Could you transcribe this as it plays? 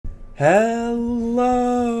Hello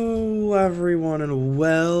everyone and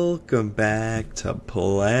welcome back to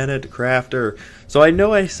Planet Crafter. So I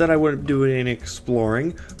know I said I wouldn't do any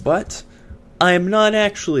exploring, but I am not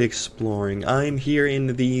actually exploring. I'm here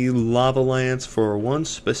in the Lava Lands for one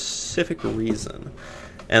specific reason.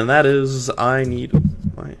 And that is I need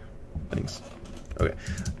my things. Okay.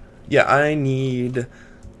 Yeah, I need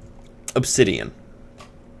obsidian.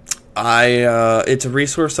 It's a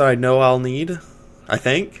resource that I know I'll need, I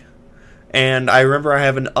think. And I remember I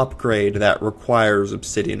have an upgrade that requires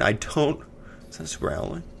obsidian. I don't... Is that super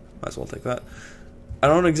alloy? Might as well take that. I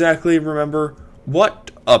don't exactly remember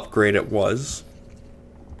what upgrade it was.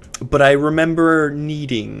 But I remember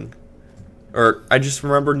needing... Or, I just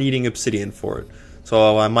remember needing obsidian for it.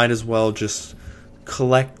 So I might as well just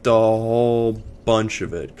collect a whole bunch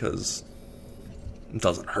of it, because it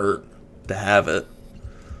doesn't hurt to have it.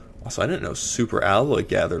 Also, I didn't know super alloy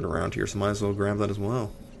gathered around here, so might as well grab that as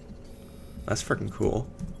well. That's freaking cool.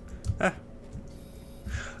 Ah.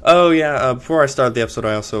 Oh yeah, before I started the episode,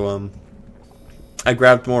 I also, I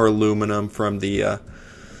grabbed more aluminum from the, I'm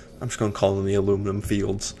just gonna call them the aluminum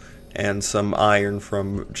fields, and some iron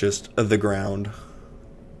from just the ground.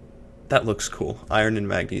 That looks cool. Iron and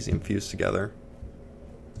magnesium fused together.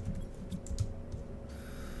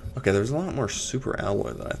 Okay, there's a lot more super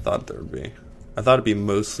alloy than I thought there would be. I thought it'd be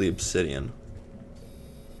mostly obsidian.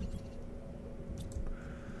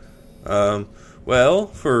 Well,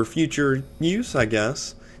 for future use, I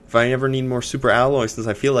guess. If I ever need more super alloy, since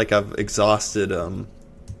I feel like I've exhausted,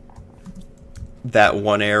 that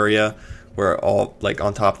one area where all, like,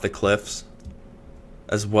 on top of the cliffs,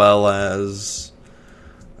 as well as,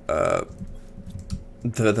 the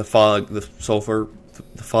fog, the sulfur,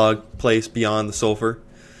 the fog place beyond the sulfur.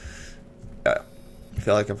 I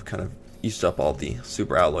feel like I've kind of used up all the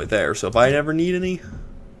super alloy there, so if I ever need any,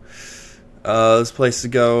 this place to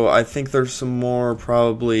go. I think there's some more,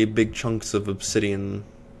 probably big chunks of obsidian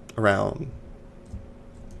around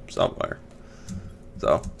somewhere.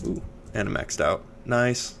 So, ooh, and I'm maxed out.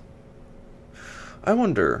 Nice. I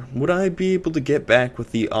wonder, would I be able to get back with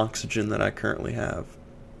the oxygen that I currently have?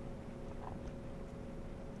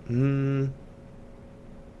 I'm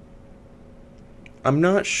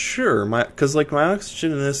not sure. Because like my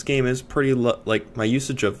oxygen in this game is pretty low. Like my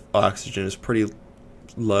usage of oxygen is pretty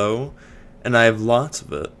low. And I have lots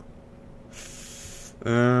of it.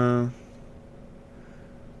 I'm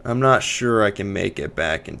not sure I can make it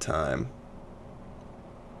back in time.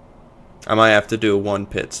 I might have to do one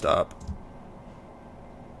pit stop.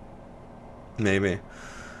 Maybe.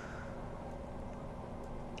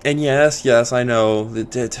 And yes, I know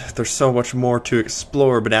there's so much more to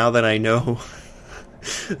explore, but now that I know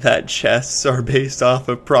that chests are based off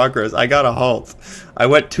of progress, I gotta halt. I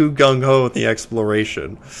went too gung-ho with the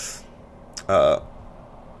exploration.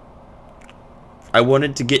 I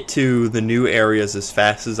wanted to get to the new areas as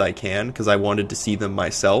fast as I can, because I wanted to see them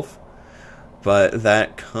myself, but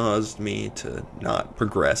that caused me to not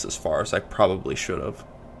progress as far as I probably should have,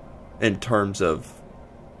 in terms of,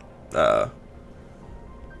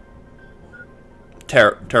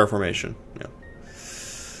 terraformation, yeah.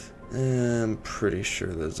 I'm pretty sure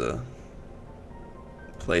there's a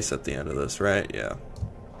place at the end of this, right? Yeah.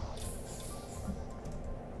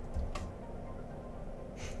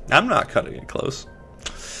 I'm not cutting it close.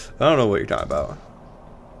 I don't know what you're talking about.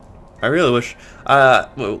 I really wish...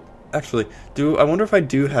 well, actually, I wonder if I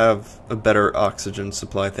do have a better oxygen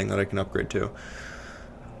supply thing that I can upgrade to.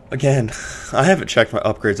 Again, I haven't checked my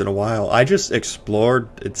upgrades in a while. I just explored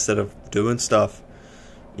instead of doing stuff.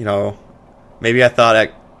 You know, maybe I thought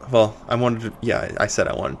I wanted to... Yeah, I said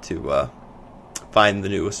I wanted to find the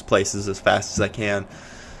newest places as fast as I can.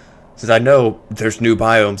 Since I know there's new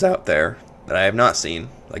biomes out there that I have not seen.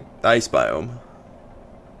 Like the ice biome.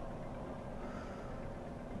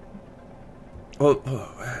 What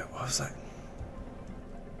was that?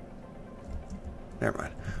 Never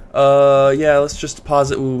mind. Yeah, let's just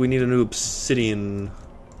deposit. Ooh, we need a new obsidian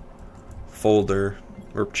folder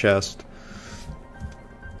or chest.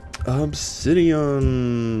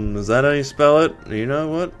 Obsidian. Is that how you spell it? You know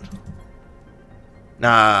what?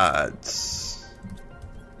 Nah, it's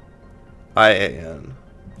IAN.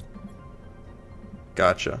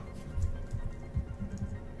 Gotcha.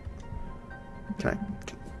 Can I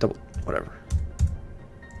double whatever?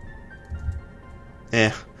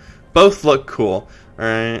 Eh. Both look cool.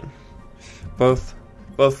 Alright. Both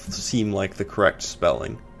seem like the correct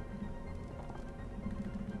spelling.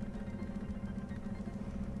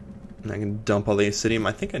 And I can dump all the obsidian.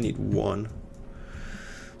 I think I need one.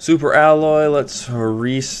 Super alloy, let's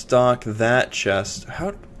restock that chest.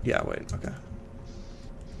 Yeah, wait, okay.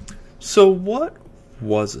 So what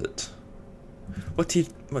was it? What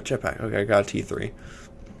jetpack? Okay, I got a T3.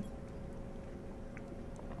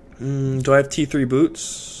 Do I have T3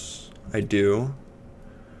 boots? I do.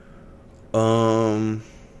 T4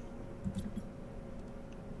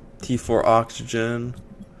 oxygen.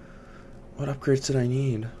 What upgrades did I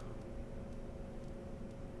need?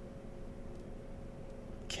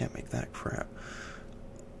 Can't make that crap.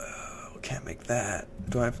 Can't make that.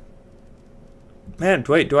 Do I have... Man,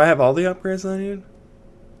 wait, do I have all the upgrades that I need?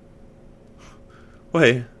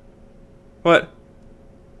 Wait. What?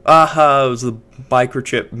 Aha, it was the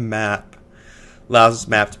microchip map. Allows this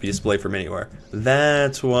map to be displayed from anywhere.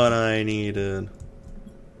 That's what I needed.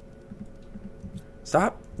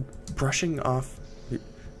 Stop brushing off.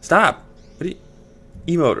 Stop! What do you...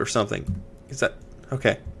 Emote or something. Is that...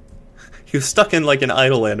 Okay. He was stuck in like an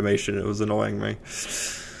idle animation. It was annoying me.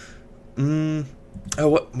 Oh,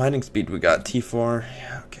 what mining speed we got? T4.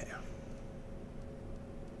 Yeah, okay.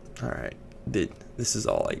 Alright. This is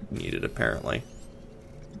all I needed, apparently.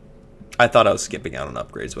 I thought I was skipping out on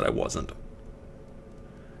upgrades, but I wasn't.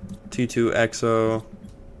 T2 EXO.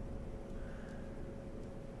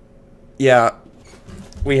 Yeah.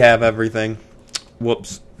 We have everything.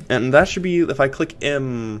 Whoops. And that should be, if I click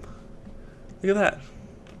M... Look at that.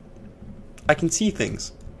 I can see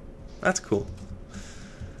things. That's cool.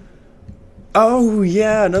 Oh,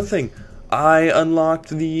 yeah, another thing. I unlocked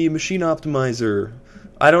the machine optimizer.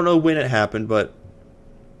 I don't know when it happened, but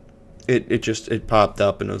it popped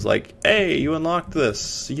up and it was like, hey, you unlocked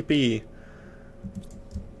this. Yippee.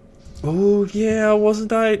 Oh, yeah,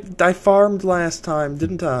 wasn't I farmed last time,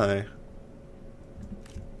 didn't I?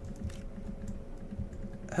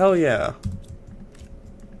 Hell yeah.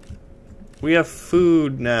 We have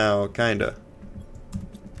food now, kinda.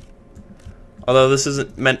 Although this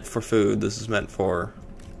isn't meant for food, this is meant for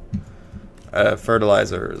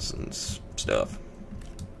fertilizers and stuff,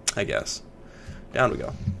 I guess. Down we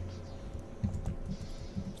go.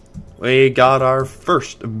 We got our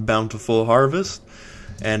first bountiful harvest,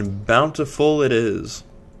 and bountiful it is.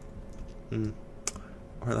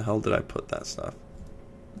 Where the hell did I put that stuff?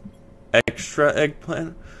 Extra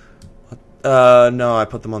eggplant? No, I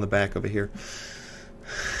put them on the back over here.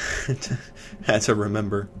 Had to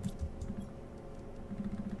remember.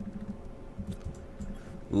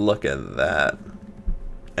 Look at that.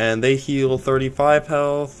 And they heal 35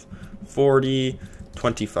 health, 40,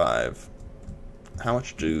 25. How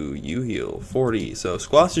much do you heal? 40. So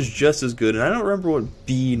squash is just as good. And I don't remember what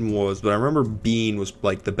bean was, but I remember bean was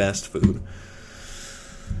like the best food.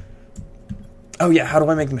 Oh yeah, how do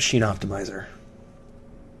I make the machine optimizer?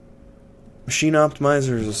 Machine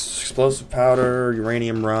optimizer is explosive powder,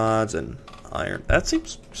 uranium rods, and iron. That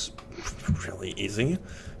seems really easy.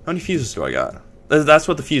 How many fuses do I got? That's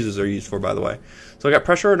what the fuses are used for, by the way. So I got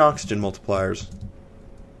pressure and oxygen multipliers.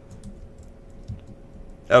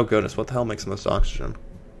 Oh goodness, what the hell makes the most oxygen?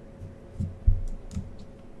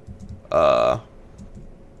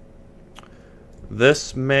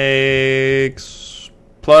 This makes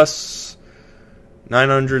plus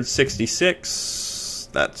 966.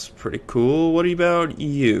 That's pretty cool. What about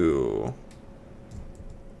you?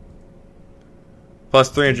 Plus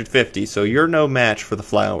 350, so you're no match for the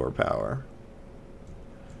flower power.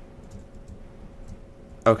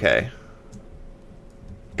 Okay.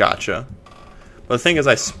 Gotcha. But the thing is,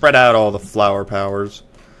 I spread out all the flower powers.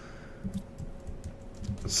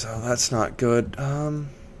 So that's not good.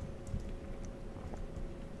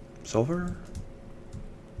 Sulfur?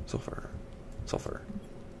 Sulfur. Sulfur.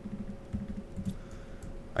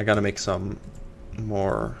 I gotta make some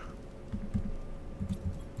more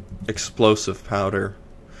explosive powder.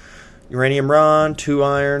 Uranium rod, 2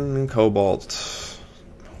 iron, and cobalt.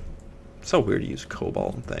 So weird to use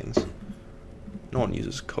cobalt and things. No one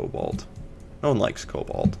uses cobalt. No one likes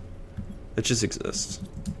cobalt. It just exists.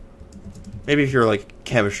 Maybe if you're like a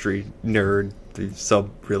chemistry nerd, there's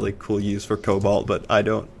some really cool use for cobalt, but I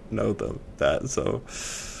don't know that, so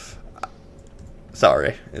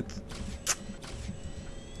sorry.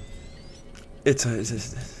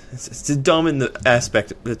 It's dumb in the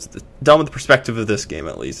aspect. It's dumb in the perspective of this game,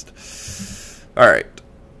 at least. All right.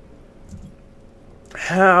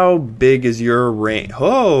 How big is your range?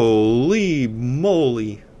 Holy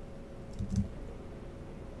moly!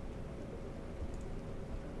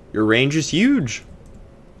 Your range is huge.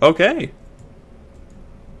 Okay.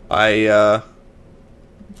 I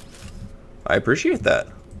appreciate that.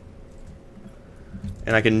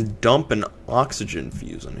 And I can dump an oxygen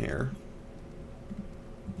fuse in here.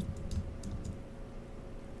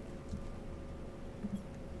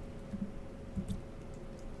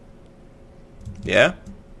 Yeah?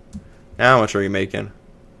 Now how much are you making?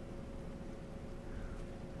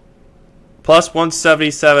 Plus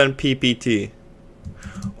 177 PPT.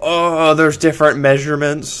 Oh, there's different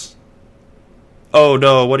measurements. Oh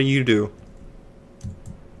no, what do you do?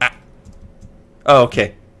 Ah. Oh,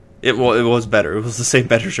 okay. It was better. It was the same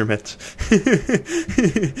measurement.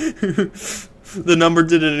 The number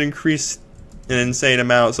didn't increase an insane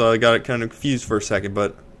amount, so I got it kind of confused for a second,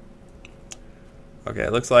 but okay,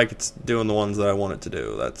 it looks like it's doing the ones that I want it to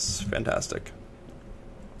do. That's fantastic.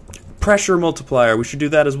 Pressure multiplier. We should do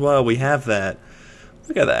that as well. We have that.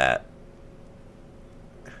 Look at that.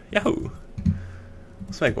 Yahoo.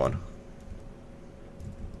 Let's make one.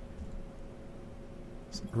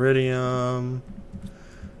 Iridium.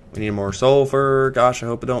 We need more sulfur. Gosh, I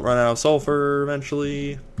hope I don't run out of sulfur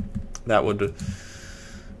eventually. That would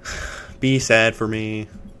be sad for me.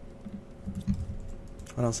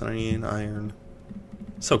 What else did I need? Iron.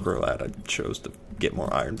 So glad I chose to get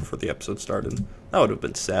more iron before the episode started. That would have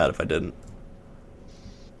been sad if I didn't.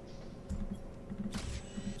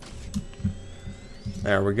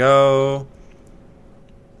 There we go.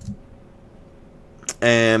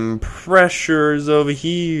 And pressure's over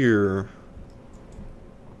here.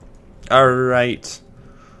 Alright.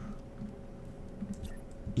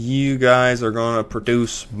 You guys are gonna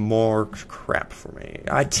produce more crap for me.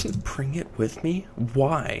 I didn't bring it with me?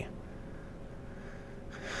 Why?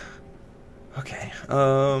 Okay.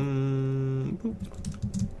 Boop.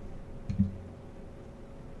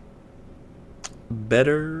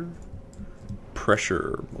 Better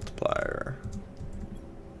pressure multiplier.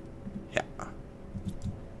 Yeah.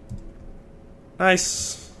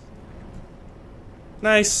 Nice.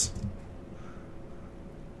 Nice.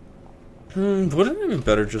 Wouldn't it be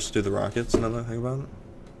better just to do the rockets, now that I think about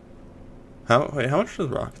it? Wait, how much do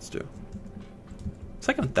the rockets do? It's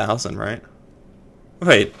like 1,000, right?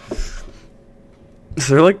 Wait. Is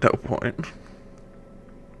there like no point?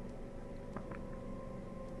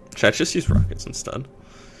 Should I just use rockets instead?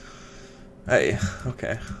 Hey,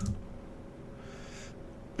 okay.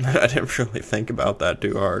 I didn't really think about that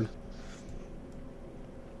too hard.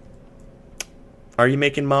 Are you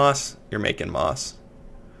making moss? You're making moss.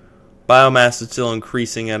 Biomass is still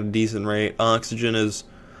increasing at a decent rate. Oxygen is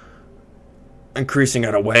increasing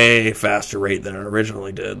at a way faster rate than it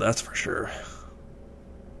originally did, that's for sure.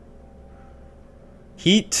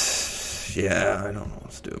 Heat? Yeah, I don't know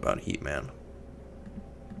what to do about heat, man.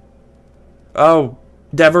 Oh,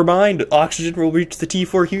 never mind. Oxygen will reach the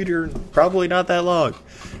T4 heater in probably not that long.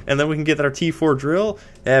 And then we can get our T4 drill.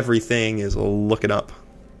 Everything is looking up.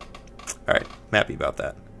 Alright, I'm happy about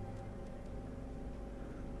that.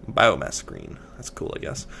 Biomass screen. That's cool, I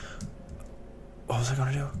guess. What was I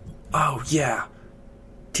gonna do? Oh, yeah.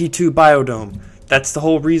 T2 biodome. That's the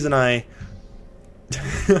whole reason I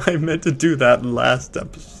meant to do that last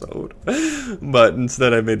episode. But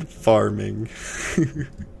instead I made farming.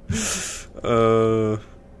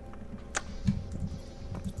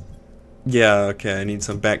 Yeah, okay. I need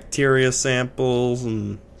some bacteria samples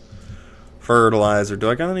and fertilizer. Do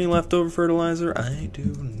I got any leftover fertilizer? I do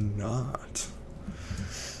not.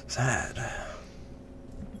 Sad.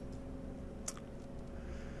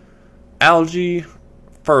 Algae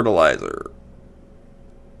fertilizer.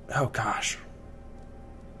 Oh gosh.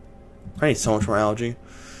 I need so much more algae.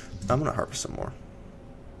 I'm gonna harvest some more.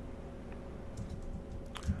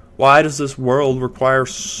 Why does this world require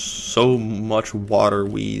so much water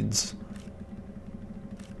weeds?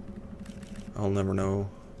 I'll never know.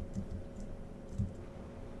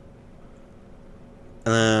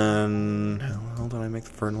 And then, how did I make the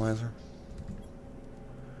fertilizer?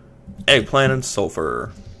 Eggplant and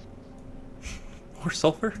sulfur. More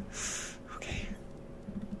sulfur? Okay.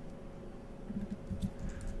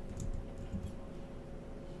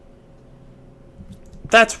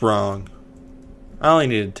 That's wrong. I only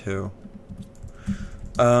needed 2.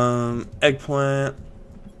 Eggplant.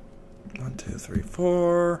 1, 2, 3,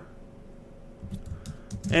 4.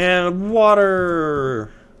 And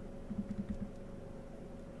water.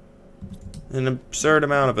 An absurd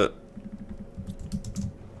amount of it.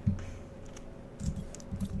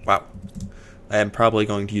 Wow. I am probably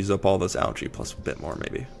going to use up all this algae plus a bit more,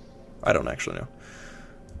 maybe. I don't actually know.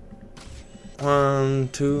 1,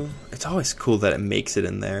 2. It's always cool that it makes it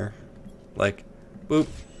in there. Like, boop.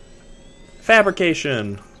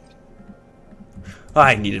 Fabrication.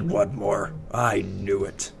 I needed one more. I knew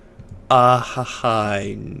it.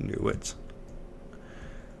 I knew it.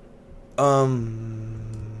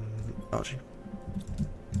 Algae.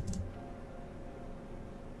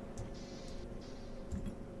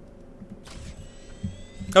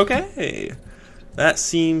 Okay. That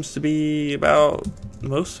seems to be about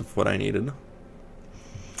most of what I needed.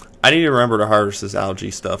 I need to remember to harvest this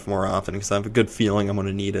algae stuff more often because I have a good feeling I'm going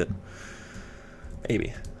to need it.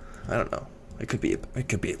 Maybe. I don't know. It could be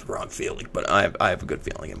the wrong feeling, but I have a good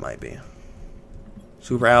feeling it might be.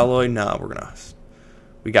 Super alloy? No,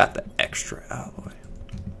 we got the extra alloy.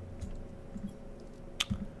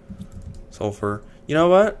 Sulfur. You know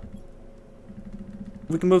what?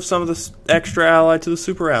 We can move some of this extra alloy to the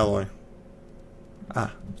super alloy.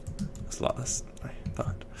 Ah, that's a lot less than I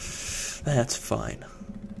thought. That's fine.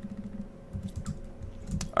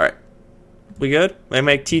 Alright. We good? May I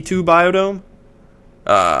make T2 biodome?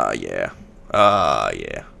 Yeah.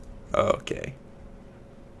 Yeah. Okay.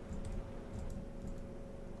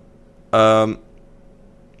 Let's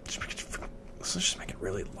just make it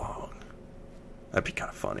really long. That'd be kind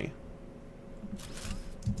of funny.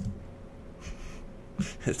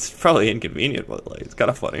 It's probably inconvenient, but like it's kind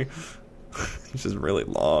of funny. It's just really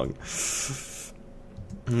long.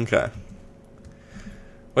 Okay.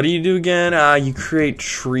 What do you do again? You create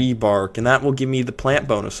tree bark, and that will give me the plant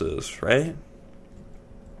bonuses, right?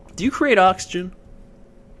 Do you create oxygen?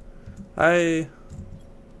 You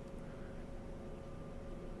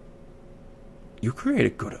create a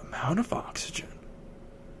good amount of oxygen.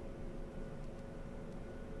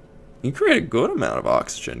 You create a good amount of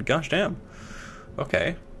oxygen. Gosh damn.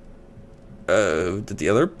 Okay. Did the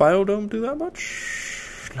other biodome do that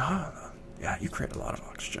much? No. Yeah, you create a lot of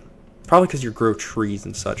oxygen. Probably because you grow trees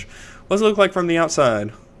and such. What does it look like from the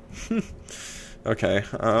outside? Okay.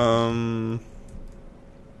 I'm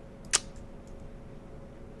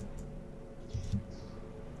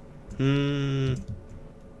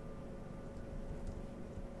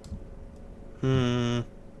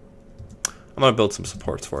gonna build some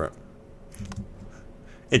supports for it.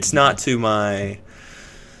 It's not to my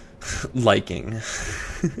liking,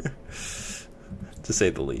 to say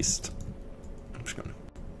the least. I'm just gonna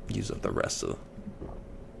use up the rest of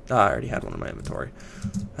the... I already had one in my inventory.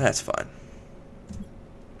 That's fine.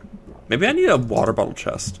 Maybe I need a water bottle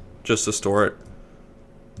chest just to store it.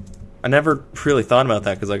 I never really thought about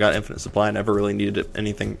that because I got infinite supply. I never really needed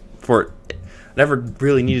anything for it. I never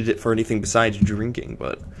really needed it for anything besides drinking,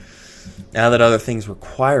 but now that other things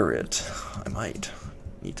require it, I might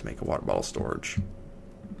need to make a water bottle storage.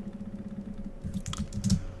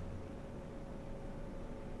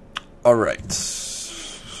 Alright.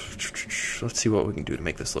 Let's see what we can do to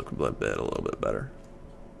make this look a little bit better.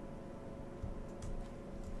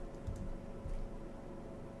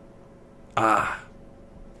 Ah.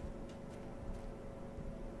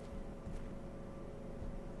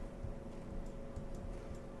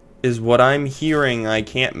 Is what I'm hearing I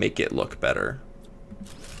can't make it look better.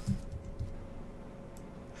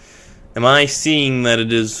 Am I seeing that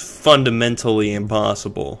it is fundamentally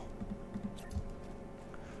impossible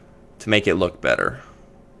to make it look better?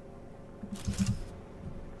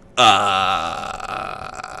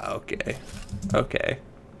 Okay. Okay.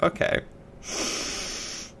 Okay.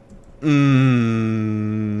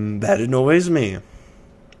 That annoys me.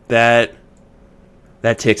 That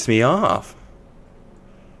ticks me off.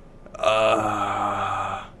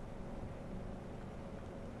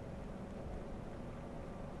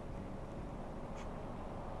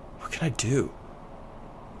 What can I do?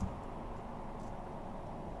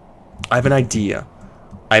 I have an idea.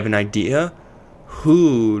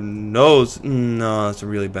 Who knows? No, that's a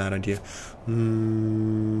really bad idea.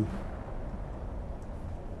 I'm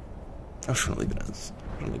just gonna leave it as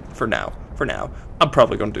for now. I'm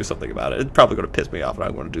probably gonna do something about it. It's probably gonna piss me off, and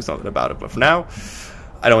I'm gonna do something about it. But for now,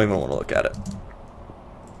 I don't even want to look at it.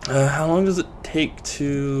 How long does it take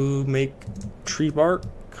to make tree bark?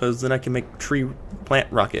 Because then I can make tree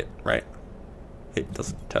plant rocket, right? It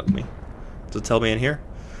doesn't tell me. Does it tell me in here?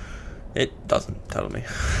 It doesn't tell me.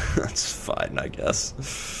 That's fine, I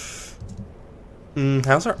guess.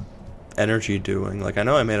 How's our energy doing? Like, I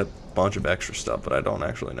know I made a bunch of extra stuff, but I don't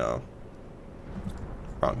actually know.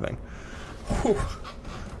 Wrong thing. Whew.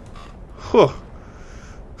 Whew.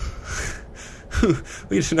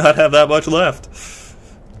 We do not have that much left.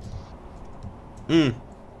 No,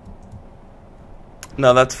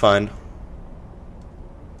 that's fine.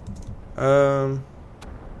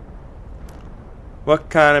 What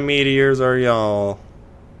kind of meteors are y'all?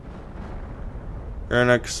 You're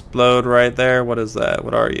gonna explode right there? What is that?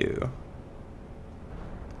 What are you?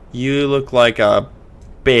 You look like a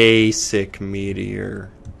basic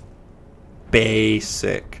meteor.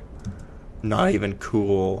 Basic. Not even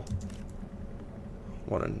cool.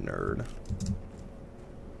 What a nerd.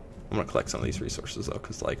 I'm gonna collect some of these resources though,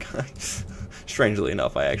 because like, strangely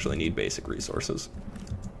enough, I actually need basic resources.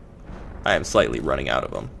 I am slightly running out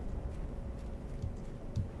of them.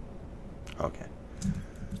 Okay.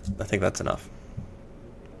 I think that's enough.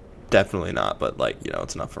 Definitely not, but like, you know,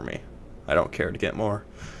 it's enough for me. I don't care to get more.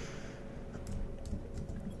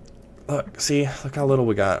 Look, see, look how little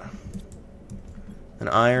we got. An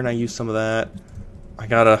iron, I used some of that. I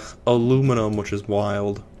got a aluminum, which is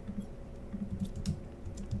wild.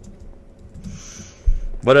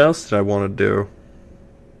 What else did I want to do?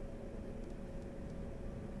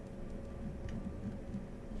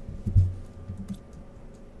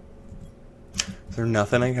 Is there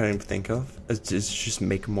nothing I can even think of? It's just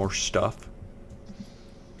make more stuff.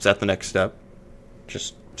 Is that the next step?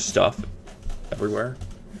 Just stuff everywhere?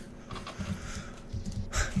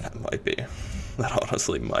 That might be. That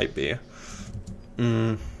honestly might be.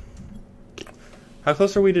 How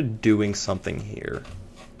close are we to doing something here?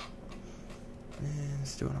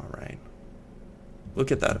 It's doing alright. We'll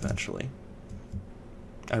get that eventually.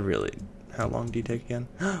 How long do you take again?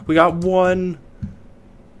 We got one!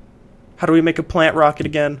 How do we make a plant rocket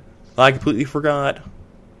again? I completely forgot.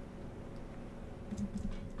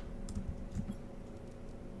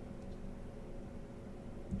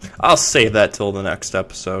 I'll save that till the next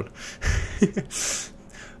episode.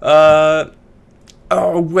 Oh,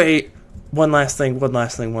 wait. One last thing.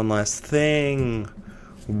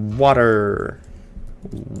 Water.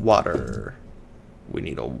 We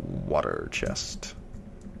need a water chest.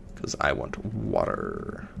 Because I want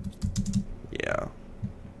water. Yeah.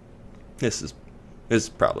 This is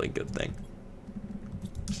probably a good thing.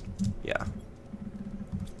 Yeah.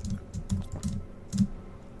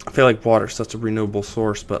 I feel like water's such a renewable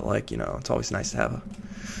source, but like, you know, it's always nice to have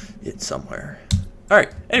it somewhere.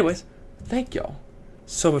 Alright, anyways, thank y'all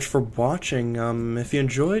so much for watching. If you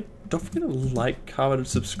enjoyed, don't forget to like, comment, and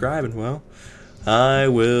subscribe, and well, I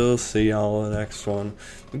will see y'all in the next one.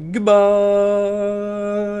 Goodbye!